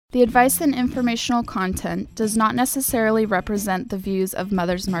The advice and informational content does not necessarily represent the views of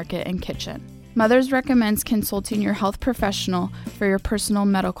Mother's Market and Kitchen. Mother's recommends consulting your health professional for your personal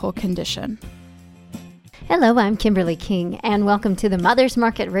medical condition. Hello, I'm Kimberly King, and welcome to the Mother's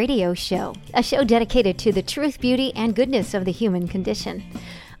Market Radio Show, a show dedicated to the truth, beauty, and goodness of the human condition.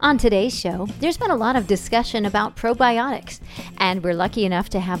 On today's show, there's been a lot of discussion about probiotics, and we're lucky enough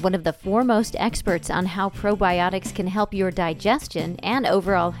to have one of the foremost experts on how probiotics can help your digestion and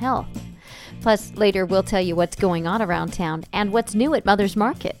overall health. Plus, later we'll tell you what's going on around town and what's new at Mother's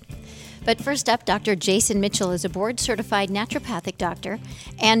Market. But first up, Dr. Jason Mitchell is a board-certified naturopathic doctor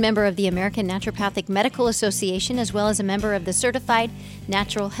and member of the American Naturopathic Medical Association, as well as a member of the Certified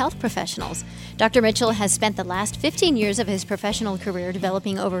Natural Health Professionals. Dr. Mitchell has spent the last 15 years of his professional career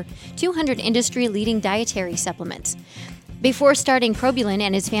developing over 200 industry-leading dietary supplements. Before starting Probulin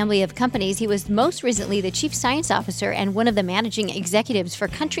and his family of companies, he was most recently the Chief Science Officer and one of the managing executives for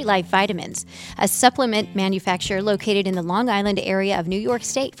Country Life Vitamins, a supplement manufacturer located in the Long Island area of New York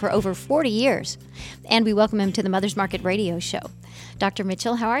State for over 40 years. And we welcome him to the Mother's Market Radio Show. Dr.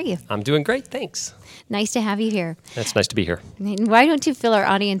 Mitchell, how are you? I'm doing great, thanks. Nice to have you here. It's nice to be here. Why don't you fill our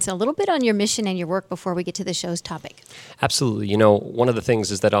audience a little bit on your mission and your work before we get to the show's topic? Absolutely. You know, one of the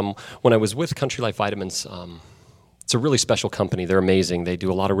things is that when I was with Country Life Vitamins, it's a really special company. They're amazing. They do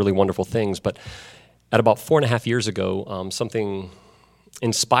a lot of really wonderful things. But at about 4.5 years ago, something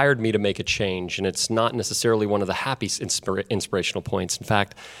inspired me to make a change. And it's not necessarily one of the happy inspirational points. In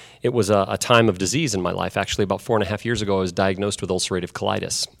fact, it was a time of disease in my life. Actually, about 4.5 years ago, I was diagnosed with ulcerative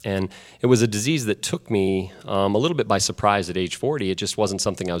colitis. And it was a disease that took me a little bit by surprise at age 40. It just wasn't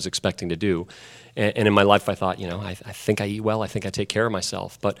something I was expecting to do. And in my life, I thought, I think I eat well. I think I take care of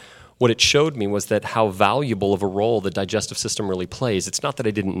myself. But what it showed me was that how valuable of a role the digestive system really plays. It's not that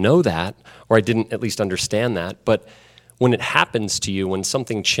I didn't know that, or I didn't at least understand that, but when it happens to you, when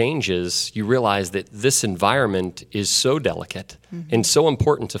something changes, you realize that this environment is so delicate and so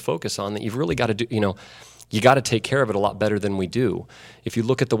important to focus on that you've really got to do, you got to take care of it a lot better than we do. If you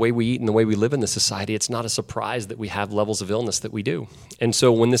look at the way we eat and the way we live in this society, it's not a surprise that we have levels of illness that we do. And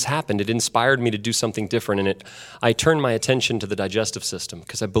so when this happened, it inspired me to do something different. And I turned my attention to the digestive system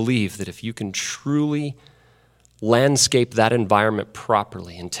because I believe that if you can truly landscape that environment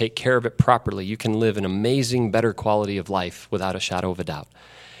properly and take care of it properly, you can live an amazing, better quality of life without a shadow of a doubt.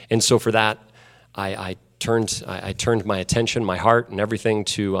 And so for that, I turned my attention, my heart, and everything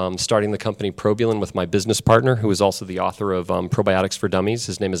to starting the company Probulin with my business partner, who is also the author of Probiotics for Dummies.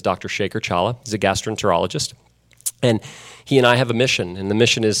 His name is Dr. Shekhar Challa. He's a gastroenterologist. And he and I have a mission, and the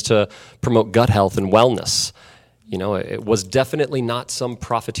mission is to promote gut health and wellness. It was definitely not some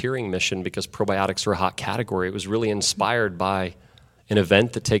profiteering mission because probiotics are a hot category. It was really inspired by an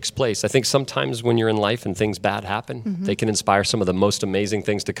event that takes place. I think sometimes when you're in life and things bad happen, they can inspire some of the most amazing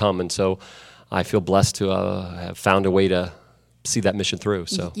things to come. And so I feel blessed to have found a way to see that mission through.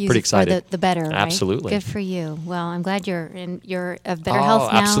 So Use pretty it excited. For the better, right? Absolutely. Good for you. Well, I'm glad you're of better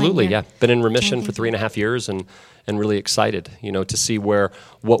health now. Absolutely, yeah. Been in remission for 3.5 years and really excited, to see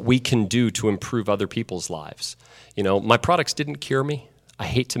what we can do to improve other people's lives. My products didn't cure me. I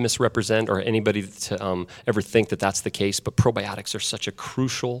hate to misrepresent or anybody to ever think that that's the case, but probiotics are such a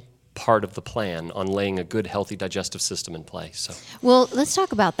crucial part of the plan on laying a good, healthy digestive system in place. So, well, let's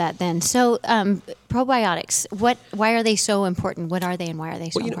talk about that then. So, probiotics, why are they so important? What are they, and why are they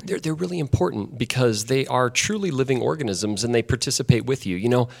so important? They're really important because they are truly living organisms and they participate with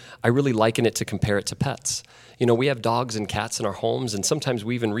you. I really liken it to compare it to pets. We have dogs and cats in our homes, and sometimes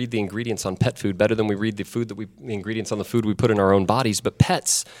we even read the ingredients on pet food better than we read the ingredients on the food we put in our own bodies. But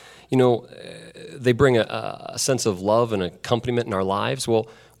pets, they bring a sense of love and accompaniment in our lives. Well,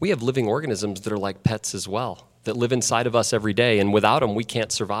 we have living organisms that are like pets as well, that live inside of us every day, and without them, we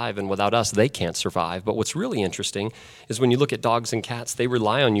can't survive, and without us, they can't survive. But what's really interesting is when you look at dogs and cats, they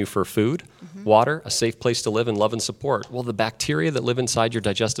rely on you for food, water, a safe place to live, and love and support. Well, the bacteria that live inside your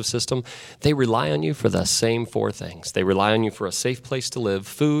digestive system, they rely on you for the same 4 things. They rely on you for a safe place to live,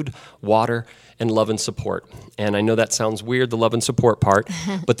 food, water, and love and support. And I know that sounds weird, the love and support part,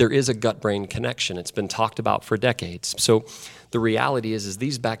 but there is a gut-brain connection. It's been talked about for decades. So the reality is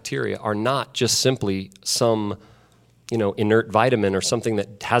these bacteria are not just simply some inert vitamin or something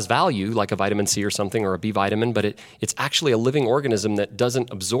that has value, like a vitamin C or something, or a B vitamin, but it's actually a living organism that doesn't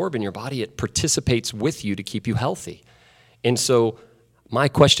absorb in your body. It participates with you to keep you healthy. And so my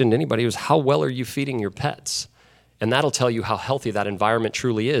question to anybody was, how well are you feeding your pets? And that'll tell you how healthy that environment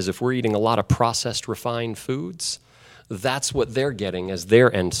truly is. If we're eating a lot of processed, refined foods, that's what they're getting as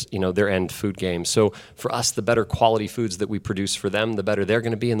their end food game. So for us, the better quality foods that we produce for them, the better they're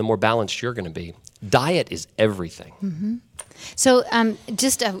going to be and the more balanced you're going to be. Diet is everything. So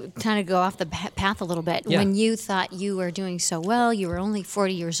just to kind of go off the path a little bit, when you thought you were doing so well, you were only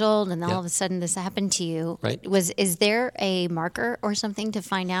 40 years old, and all of a sudden this happened to you. Right. Is there a marker or something to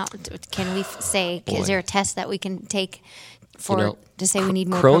find out? Can we say, is there a test that we can take to say we need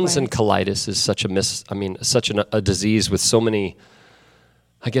more Crohn's probiotics? and colitis is such a disease with so many,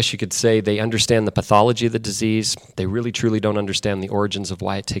 I guess you could say they understand the pathology of the disease. They really, truly don't understand the origins of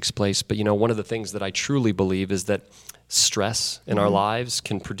why it takes place. But, one of the things that I truly believe is that stress in our lives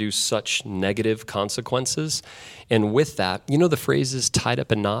can produce such negative consequences. And with that, the phrases tied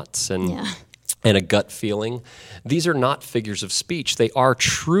up in knots and a gut feeling, these are not figures of speech. They are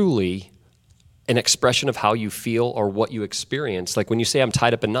truly an expression of how you feel or what you experience. Like when you say I'm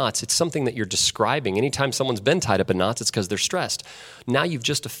tied up in knots, it's something that you're describing. Anytime someone's been tied up in knots, it's because they're stressed. Now you've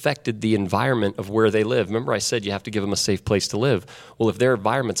just affected the environment of where they live. Remember I said you have to give them a safe place to live. Well, if their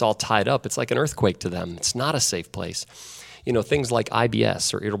environment's all tied up, it's like an earthquake to them. It's not a safe place. Things like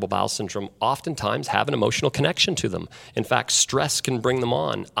IBS or irritable bowel syndrome oftentimes have an emotional connection to them. In fact, stress can bring them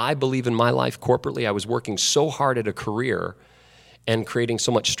on. I believe in my life corporately, I was working so hard at a career and creating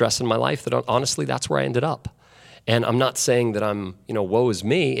so much stress in my life that honestly, that's where I ended up. And I'm not saying that I'm, woe is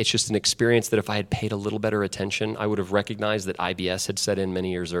me. It's just an experience that if I had paid a little better attention, I would have recognized that IBS had set in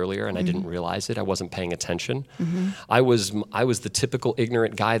many years earlier, and I didn't realize it. I wasn't paying attention. I was the typical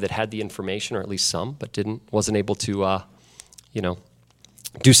ignorant guy that had the information, or at least some, but wasn't able to, I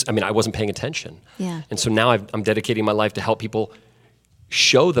wasn't paying attention. Yeah. And so now I'm dedicating my life to help people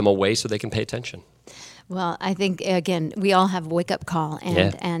show them a way so they can pay attention. Well, I think, again, we all have a wake-up call,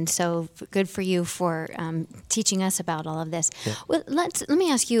 and so good for you for teaching us about all of this. Yeah. Well, let me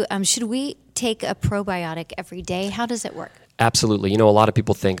ask you, should we take a probiotic every day? How does it work? Absolutely. A lot of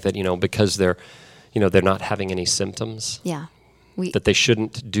people think that, because they're not having any symptoms. Yeah. That they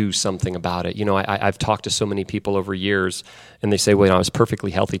shouldn't do something about it. I've talked to so many people over years, and they say, well, I was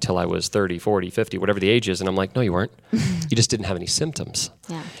perfectly healthy till I was 30, 40, 50, whatever the age is. And I'm like, no, you weren't. You just didn't have any symptoms.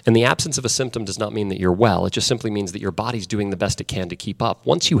 Yeah. And the absence of a symptom does not mean that you're well. It just simply means that your body's doing the best it can to keep up.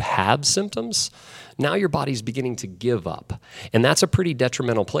 Once you have symptoms, now your body's beginning to give up. And that's a pretty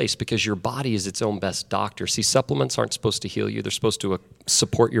detrimental place because your body is its own best doctor. See, supplements aren't supposed to heal you. They're supposed to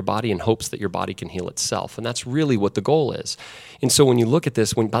support your body in hopes that your body can heal itself. And that's really what the goal is. And so when you look at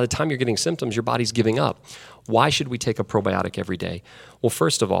this, by the time you're getting symptoms, your body's giving up. Why should we take a probiotic every day? Well,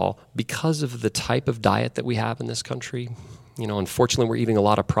 first of all, because of the type of diet that we have in this country, unfortunately, we're eating a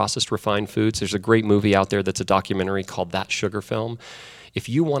lot of processed, refined foods. There's a great movie out there that's a documentary called That Sugar Film. If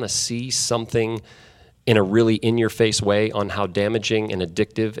you want to see something in a really in-your-face way on how damaging and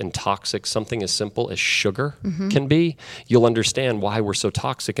addictive and toxic something as simple as sugar can be, you'll understand why we're so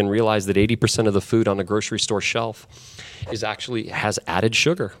toxic and realize that 80% of the food on a grocery store shelf has added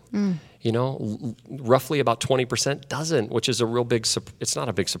sugar. Roughly about 20% doesn't, which is a real big, it's not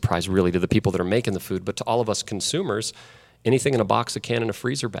a big surprise really to the people that are making the food, but to all of us consumers, anything in a box, a can, and a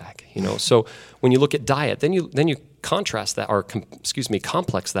freezer bag. So when you look at diet, then you contrast that, or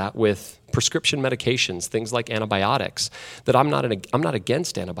complex that with prescription medications, things like antibiotics. That I'm not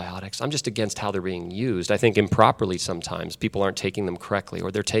against antibiotics. I'm just against how they're being used. I think improperly sometimes. People aren't taking them correctly,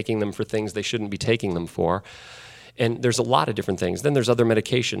 or they're taking them for things they shouldn't be taking them for. And there's a lot of different things. Then there's other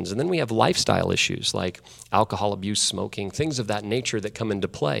medications. And then we have lifestyle issues like alcohol abuse, smoking, things of that nature that come into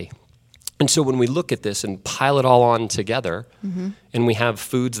play. And so when we look at this and pile it all on together, and we have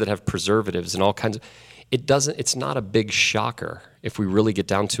foods that have preservatives and all kinds of, it's not a big shocker if we really get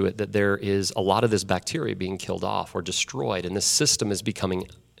down to it that there is a lot of this bacteria being killed off or destroyed, and this system is becoming,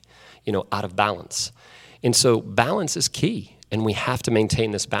 out of balance. And so balance is key, and we have to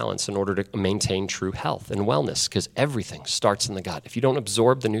maintain this balance in order to maintain true health and wellness, because everything starts in the gut. If you don't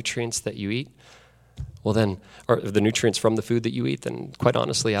absorb the nutrients that you eat, well then, or the nutrients from the food that you eat, then quite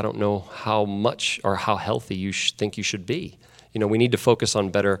honestly, I don't know how much or how healthy you think you should be. We need to focus on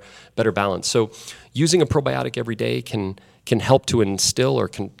better balance. So using a probiotic every day can help to instill or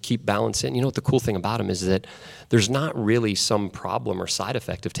can keep balance in. What the cool thing about them is that there's not really some problem or side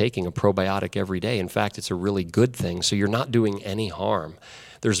effect of taking a probiotic every day. In fact, it's a really good thing. So you're not doing any harm.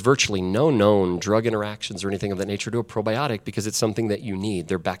 There's virtually no known drug interactions or anything of that nature to a probiotic because it's something that you need.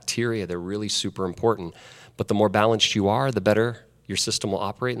 They're bacteria. They're really super important. But the more balanced you are, the better your system will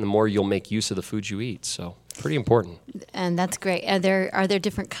operate and the more you'll make use of the foods you eat. So pretty important. And that's great. Are there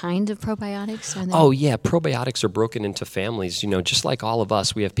different kinds of probiotics? Oh yeah, probiotics are broken into families. Just like all of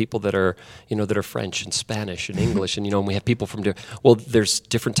us, we have people that are French and Spanish and English, and we have people from there's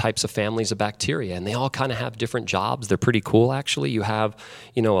different types of families of bacteria, and they all kind of have different jobs. They're pretty cool, actually. You have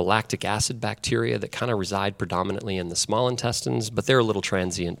a lactic acid bacteria that kind of reside predominantly in the small intestines, but they're a little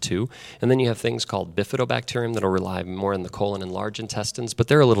transient too. And then you have things called bifidobacterium that'll rely more in the colon and large intestines, but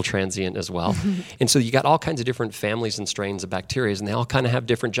they're a little transient as well. And so you got all kinds of different families and strains of bacteria, and they all kind of have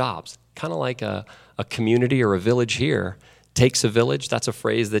different jobs. Kind of like a community or a village here takes a village. That's a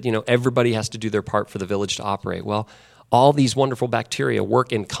phrase that, everybody has to do their part for the village to operate. Well, all these wonderful bacteria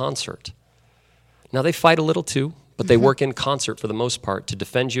work in concert. Now, they fight a little too, but they work in concert for the most part to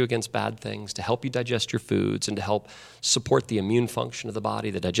defend you against bad things, to help you digest your foods, and to help support the immune function of the body,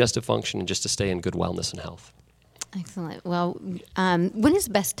 the digestive function, and just to stay in good wellness and health. Excellent. Well, when is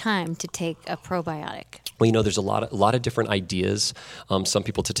the best time to take a probiotic? Well, there's a lot of different ideas. Some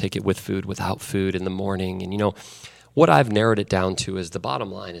people to take it with food, without food, in the morning. And, what I've narrowed it down to is the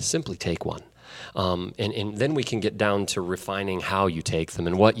bottom line is simply take one. And then we can get down to refining how you take them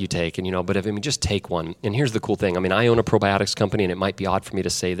and what you take. And, but just take one. And here's the cool thing. I own a probiotics company, and it might be odd for me to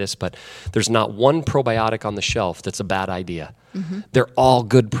say this, but there's not one probiotic on the shelf that's a bad idea. They're all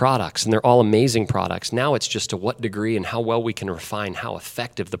good products, and they're all amazing products. Now it's just to what degree and how well we can refine how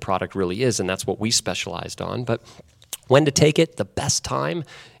effective the product really is, and that's what we specialized on. But when to take it, the best time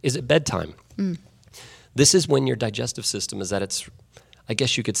is at bedtime. This is when your digestive system is at its, I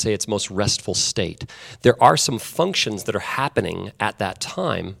guess you could say, its most restful state. There are some functions that are happening at that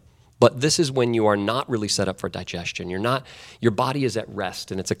time, but this is when you are not really set up for digestion. Your body is at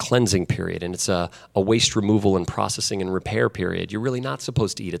rest, and it's a cleansing period, and it's a waste removal and processing and repair period. You're really not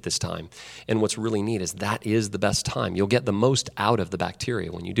supposed to eat at this time. And what's really neat is that is the best time. You'll get the most out of the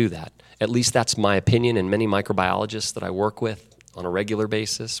bacteria when you do that. At least that's my opinion, and many microbiologists that I work with on a regular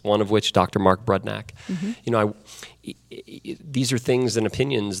basis, one of which Dr. Mark Brudnak. These are things and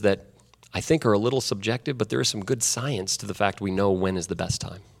opinions that I think are a little subjective, but there is some good science to the fact we know when is the best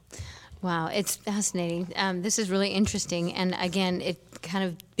time. Wow, it's fascinating. This is really interesting. And again, it kind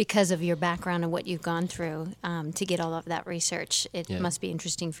of, because of your background and what you've gone through to get all of that research, it must be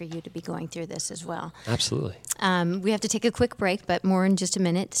interesting for you to be going through this as well. Absolutely. We have to take a quick break, but more in just a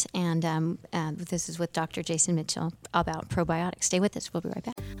minute. And this is with Dr. Jason Mitchell about probiotics. Stay with us. We'll be right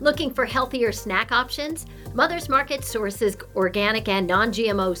back. Looking for healthier snack options? Mother's Market sources organic and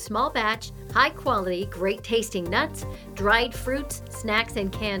non-GMO small batch, high quality, great tasting nuts, dried fruits, snacks,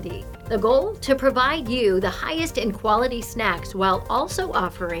 and candy. The goal? To provide you the highest in quality snacks while also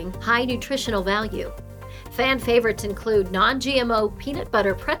offering high nutritional value. Fan favorites include non-GMO peanut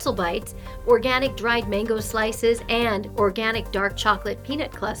butter pretzel bites, organic dried mango slices, and organic dark chocolate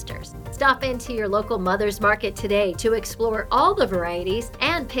peanut clusters. Stop into your local Mother's Market today to explore all the varieties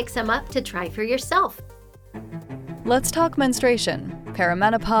and pick some up to try for yourself. Let's talk menstruation,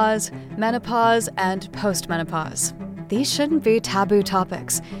 perimenopause, menopause, and postmenopause. These shouldn't be taboo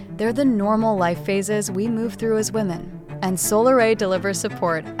topics. They're the normal life phases we move through as women. And Solaray delivers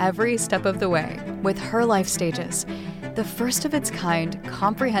support every step of the way with her life stages. The first of its kind,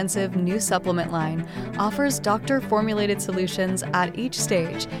 comprehensive new supplement line offers doctor-formulated solutions at each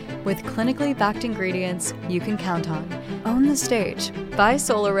stage with clinically backed ingredients you can count on. Own the stage. Buy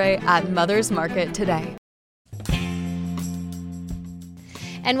Solaray at Mother's Market today.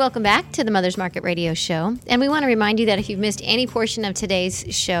 And welcome back to the Mother's Market Radio Show. And we want to remind you that if you've missed any portion of today's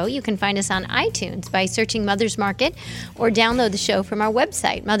show, you can find us on iTunes by searching Mother's Market or download the show from our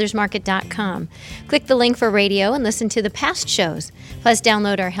website, mothersmarket.com. Click the link for radio and listen to the past shows. Plus,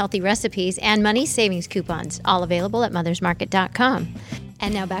 download our healthy recipes and money savings coupons, all available at mothersmarket.com.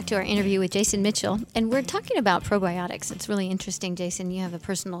 And now back to our interview with Jason Mitchell. And we're talking about probiotics. It's really interesting, Jason. You have a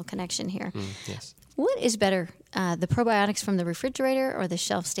personal connection here. Yes. What is better, the probiotics from the refrigerator or the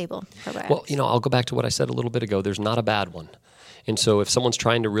shelf-stable probiotics? Well, I'll go back to what I said a little bit ago. There's not a bad one. And so if someone's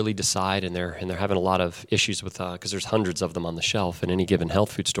trying to really decide and they're having a lot of issues with, because there's hundreds of them on the shelf in any given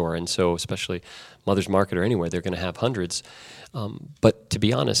health food store, and so especially Mother's Market or anywhere, they're going to have hundreds. But to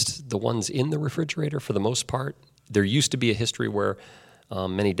be honest, the ones in the refrigerator, for the most part, there used to be a history where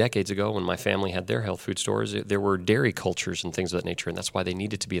many decades ago, when my family had their health food stores, there were dairy cultures and things of that nature, and that's why they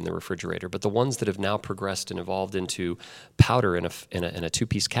needed to be in the refrigerator. But the ones that have now progressed and evolved into powder in a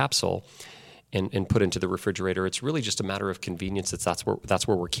two-piece capsule, and put into the refrigerator. It's really just a matter of convenience. That's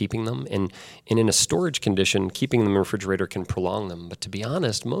where we're keeping them. And in a storage condition, keeping them in the refrigerator can prolong them. But to be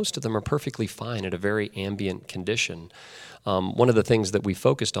honest, most of them are perfectly fine at a very ambient condition. One of the things that we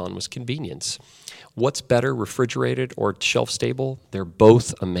focused on was convenience. What's better, refrigerated or shelf-stable? They're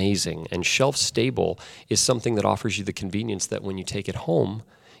both amazing. And shelf-stable is something that offers you the convenience that when you take it home,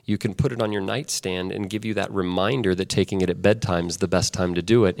 you can put it on your nightstand and give you that reminder that taking it at bedtime is the best time to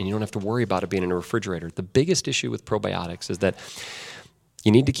do it, and you don't have to worry about it being in a refrigerator. The biggest issue with probiotics is that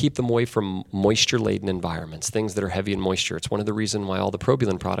you need to keep them away from moisture-laden environments, things that are heavy in moisture. It's one of the reasons why all the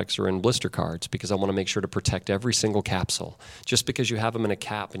Probulin products are in blister cards, because I want to make sure to protect every single capsule. Just because you have them in a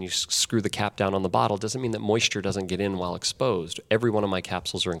cap and you screw the cap down on the bottle doesn't mean that moisture doesn't get in while exposed. Every one of my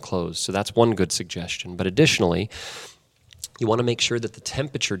capsules are enclosed, so that's one good suggestion. But additionally, you want to make sure that the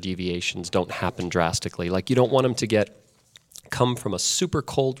temperature deviations don't happen drastically. Like, you don't want them to come from a super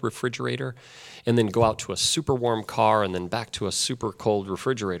cold refrigerator and then go out to a super warm car and then back to a super cold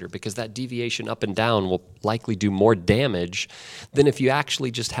refrigerator, because that deviation up and down will likely do more damage than if you actually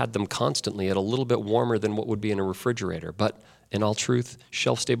just had them constantly at a little bit warmer than what would be in a refrigerator. But in all truth,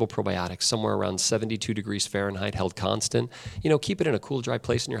 shelf-stable probiotics, somewhere around 72 degrees Fahrenheit, held constant. Keep it in a cool, dry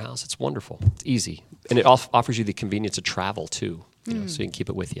place in your house. It's wonderful. It's easy. And it offers you the convenience of travel, too, so you can keep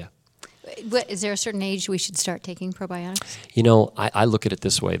it with you. Is there a certain age we should start taking probiotics? I look at it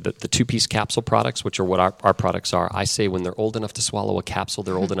this way. The two-piece capsule products, which are what our products are, I say when they're old enough to swallow a capsule,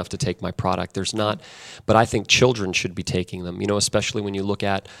 they're old enough to take my product. But I think children should be taking them, especially when you look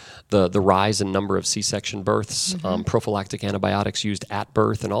at the rise in number of C-section births, prophylactic antibiotics used at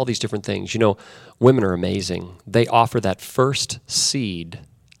birth, and all these different things. Women are amazing. They offer that first seed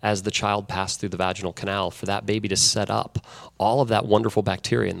as the child passed through the vaginal canal for that baby to set up all of that wonderful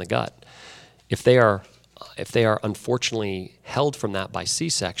bacteria in the gut. If they are unfortunately held from that by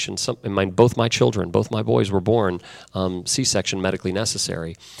C-section, both my children, both my boys were born C-section medically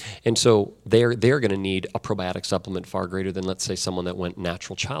necessary, and so they're going to need a probiotic supplement far greater than, let's say, someone that went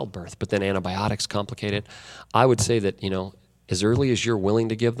natural childbirth. But then antibiotics complicate it. I would say that as early as you're willing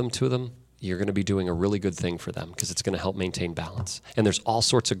to give them to them, you're going to be doing a really good thing for them, because it's going to help maintain balance. And there's all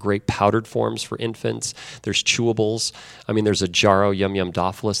sorts of great powdered forms for infants. There's chewables. There's a Jarrow Yum Yum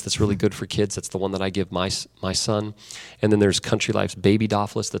Dophilus that's really good for kids. That's the one that I give my son. And then there's Country Life's Baby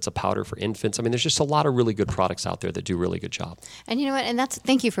Dophilus that's a powder for infants. There's just a lot of really good products out there that do a really good job. And you know what? And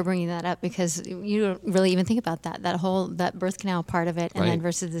thank you for bringing that up, because you don't really even think about that birth canal part of it, and then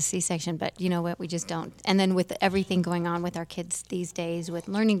versus the C-section. But you know what? We just don't. And then with everything going on with our kids these days, with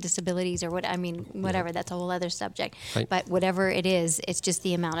learning disabilities or whatever, that's a whole other subject. Right. But whatever it is, it's just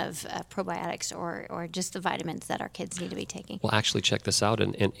the amount of probiotics or just the vitamins that our kids need to be taking. Well, actually, check this out.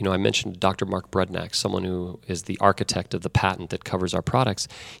 And I mentioned Dr. Mark Brudnak, someone who is the architect of the patent that covers our products.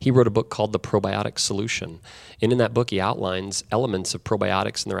 He wrote a book called The Probiotic Solution. And in that book, he outlines elements of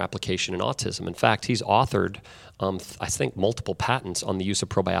probiotics and their application in autism. In fact, he's authored I think multiple patents on the use of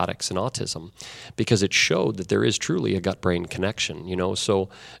probiotics in autism, because it showed that there is truly a gut-brain connection. So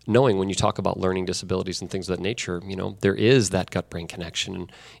knowing when you talk about learning disabilities and things of that nature, there is that gut-brain connection,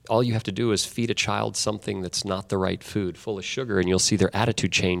 and all you have to do is feed a child something that's not the right food, full of sugar, and you'll see their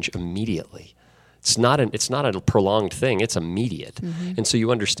attitude change immediately. It's not a prolonged thing. It's immediate. Mm-hmm. And so you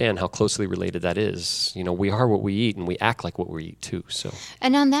understand how closely related that is. We are what we eat, and we act like what we eat too. So.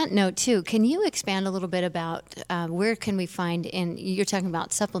 And on that note too, can you expand a little bit about where can we find you're talking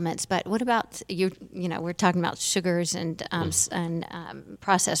about supplements, but what about we're talking about sugars and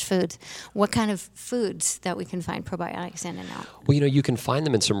processed foods. What kind of foods that we can find probiotics in and out? Well, you can find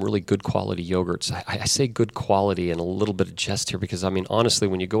them in some really good quality yogurts. I say good quality and a little bit of jest here, because honestly,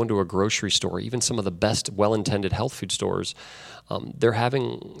 when you go into a grocery store, even some of the best well-intended health food stores, they're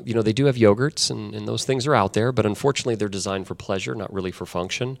having, they do have yogurts, and those things are out there, but unfortunately they're designed for pleasure, not really for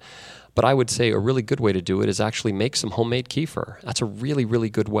function. But I would say a really good way to do it is actually make some homemade kefir. That's a really, really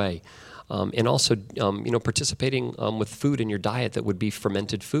good way. And also, participating with food in your diet that would be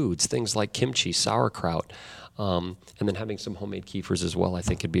fermented foods, things like kimchi, sauerkraut, and then having some homemade kefirs as well, I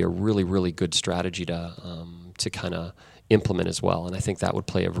think could be a really, really good strategy to kind of implement as well. And I think that would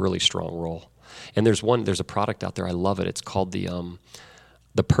play a really strong role. And there's a product out there, I love it. It's called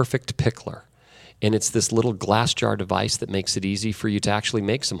the Perfect Pickler. And it's this little glass jar device that makes it easy for you to actually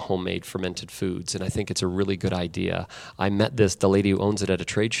make some homemade fermented foods. And I think it's a really good idea. I met the lady who owns it at a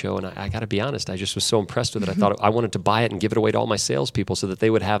trade show, and I got to be honest, I just was so impressed with it. I thought I wanted to buy it and give it away to all my salespeople so that they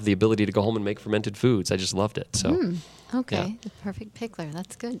would have the ability to go home and make fermented foods. I just loved it. So. Okay, yeah. The Perfect Pickler,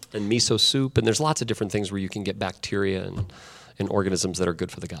 that's good. And miso soup, and there's lots of different things where you can get bacteria and organisms that are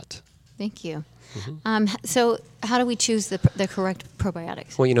good for the gut. Thank you. So how do we choose the correct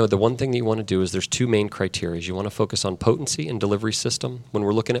probiotics? Well, the one thing that you want to do is there's two main criteria. You want to focus on potency and delivery system. When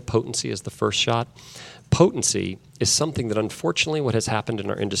we're looking at potency as the first shot, potency is something that unfortunately what has happened in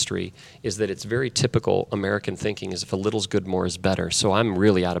our industry is that it's very typical American thinking is if a little's good, more is better. So I'm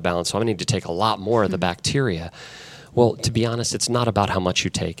really out of balance, so I need to take a lot more of the bacteria. Well, to be honest, it's not about how much you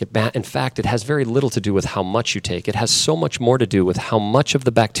take. In fact, it has very little to do with how much you take. It has so much more to do with how much of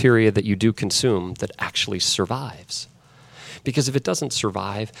the bacteria that you do consume that actually survives. Because if it doesn't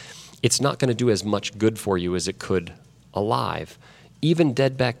survive, it's not going to do as much good for you as it could alive. Even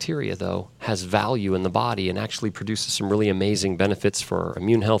dead bacteria, though, has value in the body and actually produces some really amazing benefits for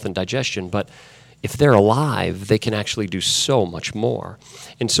immune health and digestion. But if they're alive, they can actually do so much more.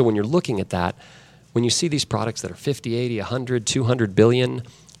 And so when you're looking at that, when you see these products that are 50, 80, 100, 200 billion,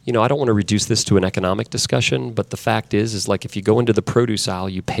 I don't want to reduce this to an economic discussion, but the fact is like if you go into the produce aisle,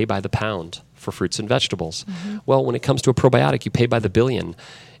 you pay by the pound for fruits and vegetables. Well, when it comes to a probiotic, you pay by the billion.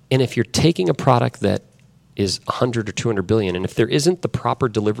 And if you're taking a product that is 100 or 200 billion, and if there isn't the proper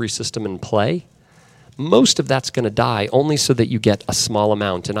delivery system in play, most of that's going to die only so that you get a small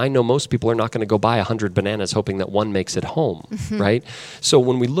amount. And I know most people are not going to go buy 100 bananas hoping that one makes it home, right? So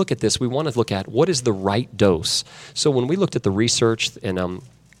when we look at this, we want to look at what is the right dose. So when we looked at the research and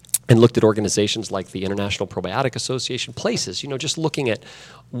looked at organizations like the International Probiotic Association, places, just looking at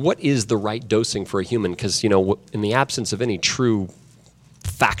what is the right dosing for a human, because, in the absence of any true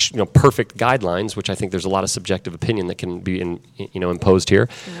perfect guidelines, which I think there's a lot of subjective opinion that can be imposed here.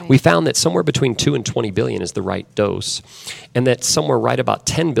 Right. We found that somewhere between 2 and 20 billion is the right dose, and that somewhere right about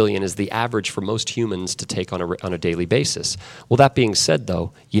 10 billion is the average for most humans to take on a daily basis. Well, that being said,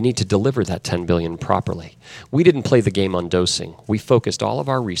 though, you need to deliver that 10 billion properly. We didn't play the game on dosing. We focused all of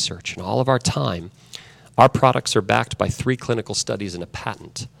our research and all of our time. Our products are backed by 3 clinical studies and a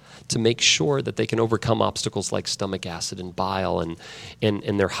patent to make sure that they can overcome obstacles like stomach acid and bile and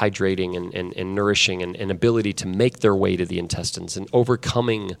their hydrating and nourishing and ability to make their way to the intestines. And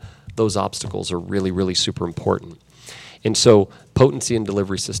overcoming those obstacles are really, really super important. And so potency and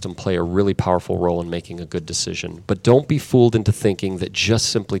delivery system play a really powerful role in making a good decision. But don't be fooled into thinking that just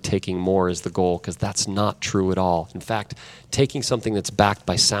simply taking more is the goal, because that's not true at all. In fact, taking something that's backed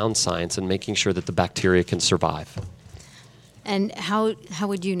by sound science and making sure that the bacteria can survive. And how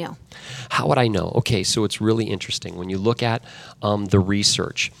would you know? How would I know? Okay, so it's really interesting. When you look at the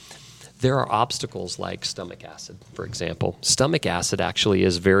research, there are obstacles like stomach acid, for example. Stomach acid actually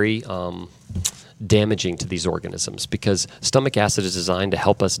is very damaging to these organisms because stomach acid is designed to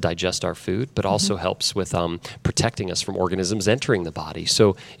help us digest our food, but also helps with protecting us from organisms entering the body.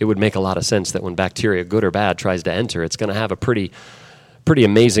 So it would make a lot of sense that when bacteria, good or bad, tries to enter, it's going to have a pretty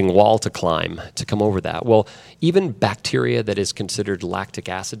amazing wall to climb to come over that. Well, even bacteria that is considered lactic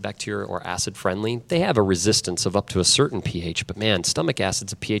acid bacteria or acid friendly, they have a resistance of up to a certain pH. But man, stomach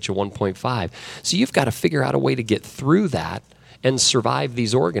acid's a pH of 1.5. So you've got to figure out a way to get through that and survive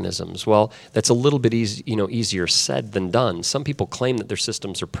these organisms. Well, that's a little bit easier said than done. Some people claim that their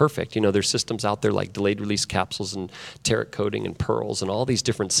systems are perfect. There's systems out there like delayed release capsules and enteric coating and pearls and all these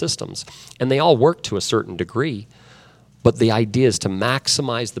different systems. And they all work to a certain degree. But the idea is to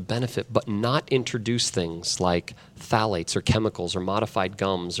maximize the benefit, but not introduce things like phthalates or chemicals or modified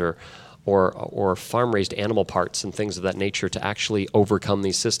gums or farm-raised animal parts and things of that nature to actually overcome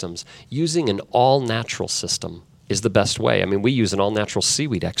these systems. Using an all-natural system is the best way. I mean, we use an all-natural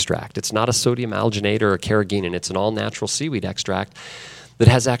seaweed extract. It's not a sodium alginate or a carrageenan. It's an all-natural seaweed extract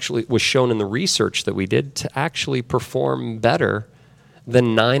that was shown in the research that we did to actually perform better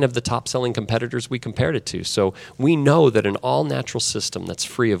than 9 of the top-selling competitors we compared it to. So we know that an all-natural system that's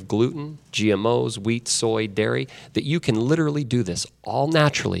free of gluten, GMOs, wheat, soy, dairy, that you can literally do this all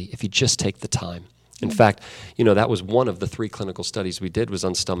naturally if you just take the time. In fact, that was one of the 3 clinical studies we did was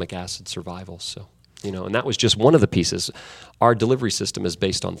on stomach acid survival. So, and that was just one of the pieces. Our delivery system is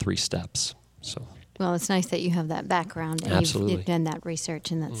based on 3 steps. So. Well, it's nice that you have that background and you've done that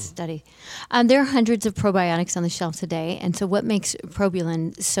research and that study. There are hundreds of probiotics on the shelf today, and so what makes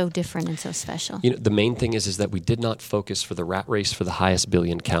Probulin so different and so special? The main thing is that we did not focus for the rat race for the highest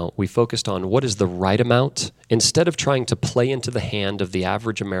billion count. We focused on what is the right amount. Instead of trying to play into the hand of the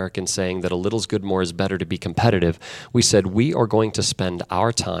average American saying that a little's good, more is better to be competitive, we said we are going to spend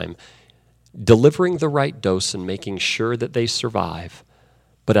our time delivering the right dose and making sure that they survive,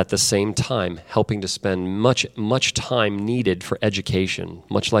 but at the same time helping to spend much time needed for education,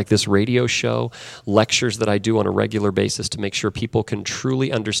 much like this radio show, lectures that I do on a regular basis to make sure people can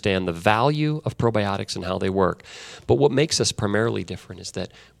truly understand the value of probiotics and how they work. But what makes us primarily different is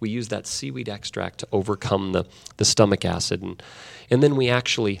that we use that seaweed extract to overcome the stomach acid, and then we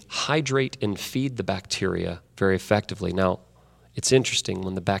actually hydrate and feed the bacteria very effectively. Now, it's interesting,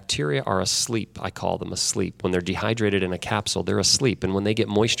 when the bacteria are asleep, I call them asleep. When they're dehydrated in a capsule, they're asleep. And when they get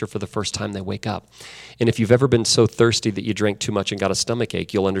moisture for the first time, they wake up. And if you've ever been so thirsty that you drank too much and got a stomach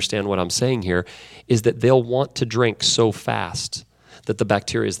ache, you'll understand what I'm saying here, is that they'll want to drink so fast that the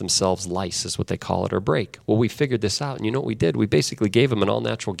bacteria themselves lyse, is what they call it, or break. Well, we figured this out, and you know what we did? We basically gave them an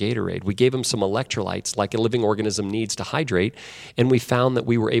all-natural Gatorade. We gave them some electrolytes like a living organism needs to hydrate, and we found that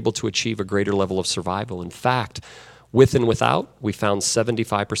we were able to achieve a greater level of survival. In fact, with and without, we found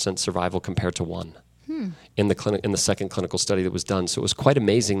 75% survival compared to 1 in the second clinical study that was done. So it was quite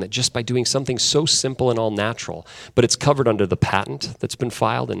amazing that just by doing something so simple and all natural, but it's covered under the patent that's been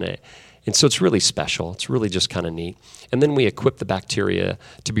filed, and so it's really special. It's really just kind of neat. And then we equip the bacteria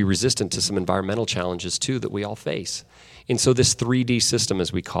to be resistant to some environmental challenges too that we all face. And so this 3D system,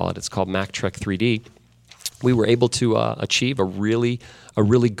 as we call it, it's called MacTrek 3D. We were able to achieve a really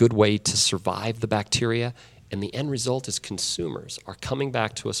good way to survive the bacteria. And the end result is consumers are coming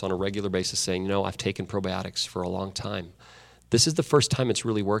back to us on a regular basis saying, I've taken probiotics for a long time. This is the first time it's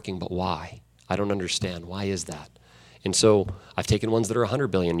really working, but why? I don't understand. Why is that? And so I've taken ones that are 100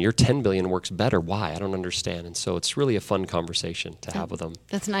 billion. Your 10 billion works better. Why? I don't understand. And so it's really a fun conversation to have with them.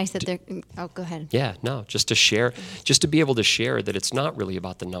 That's nice that they're... Oh, go ahead. Yeah, no, just to share, just to be able to share that it's not really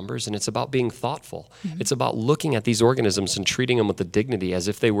about the numbers, and it's about being thoughtful. Mm-hmm. It's about looking at these organisms and treating them with the dignity as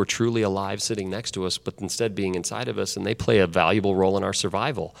if they were truly alive sitting next to us, but instead being inside of us, and they play a valuable role in our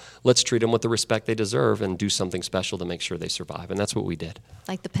survival. Let's treat them with the respect they deserve and do something special to make sure they survive. And that's what we did.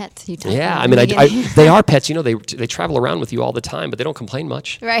 Like the pets you talked about. Yeah, I mean, they are pets. They travel around with you all the time, but they don't complain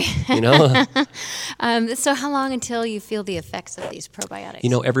much. Right. So how long until you feel the effects of these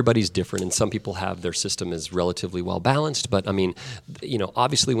probiotics? Everybody's different, and some people have their system is relatively well balanced. But I mean,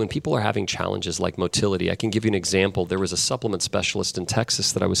 obviously when people are having challenges like motility, I can give you an example. There was a supplement specialist in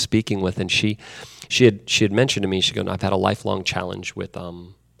Texas that I was speaking with, and she had mentioned to me, she goes, I've had a lifelong challenge with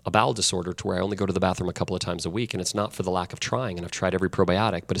a bowel disorder to where I only go to the bathroom a couple of times a week, and it's not for the lack of trying, and I've tried every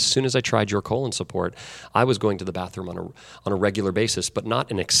probiotic. But as soon as I tried your colon support, I was going to the bathroom on a regular basis, but not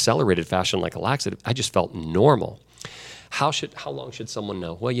in accelerated fashion like a laxative. I just felt normal. How long should someone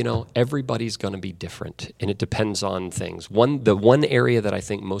know? Well, everybody's going to be different, and it depends on things. The one area that I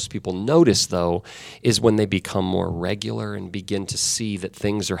think most people notice, though, is when they become more regular and begin to see that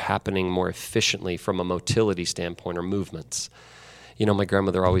things are happening more efficiently from a motility standpoint or movements. My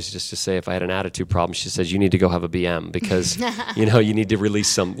grandmother always used to say if I had an attitude problem, she says, you need to go have a BM because, you need to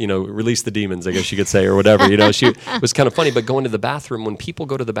release release the demons, I guess you could say, or whatever. It was kind of funny, but going to the bathroom, when people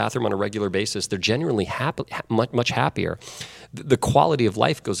go to the bathroom on a regular basis, they're genuinely much happier. The quality of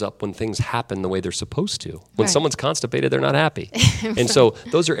life goes up when things happen the way they're supposed to. When someone's constipated, they're not happy. And so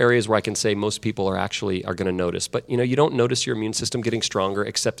those are areas where I can say most people are going to notice. But, you don't notice your immune system getting stronger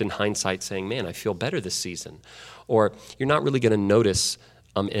except in hindsight saying, man, I feel better this season. Or you're not really going to notice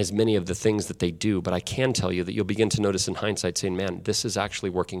as many of the things that they do, but I can tell you that you'll begin to notice in hindsight saying, man, this is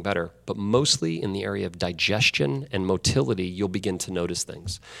actually working better. But mostly in the area of digestion and motility, you'll begin to notice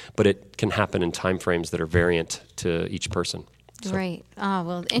things. But it can happen in time frames that are variant to each person. So, right.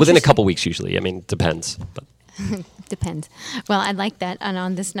 within a couple weeks usually. I mean, it depends. But. Depends. Well, I like that. And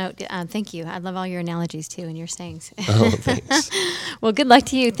on this note, thank you. I love all your analogies, too, and your sayings. Oh, thanks. Well, good luck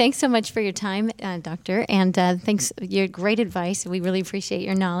to you. Thanks so much for your time, Doctor. And thanks for your great advice. We really appreciate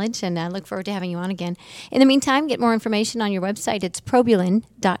your knowledge, and I look forward to having you on again. In the meantime, get more information on your website. It's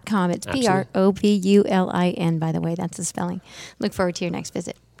probulin.com. It's Probulin, by the way. That's the spelling. Look forward to your next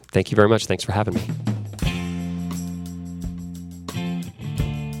visit. Thank you very much. Thanks for having me.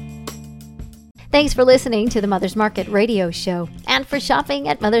 Thanks for listening to the Mother's Market radio show and for shopping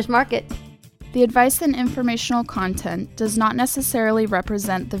at Mother's Market. The advice and informational content does not necessarily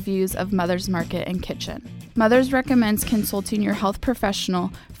represent the views of Mother's Market and Kitchen. Mother's recommends consulting your health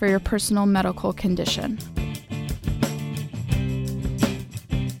professional for your personal medical condition.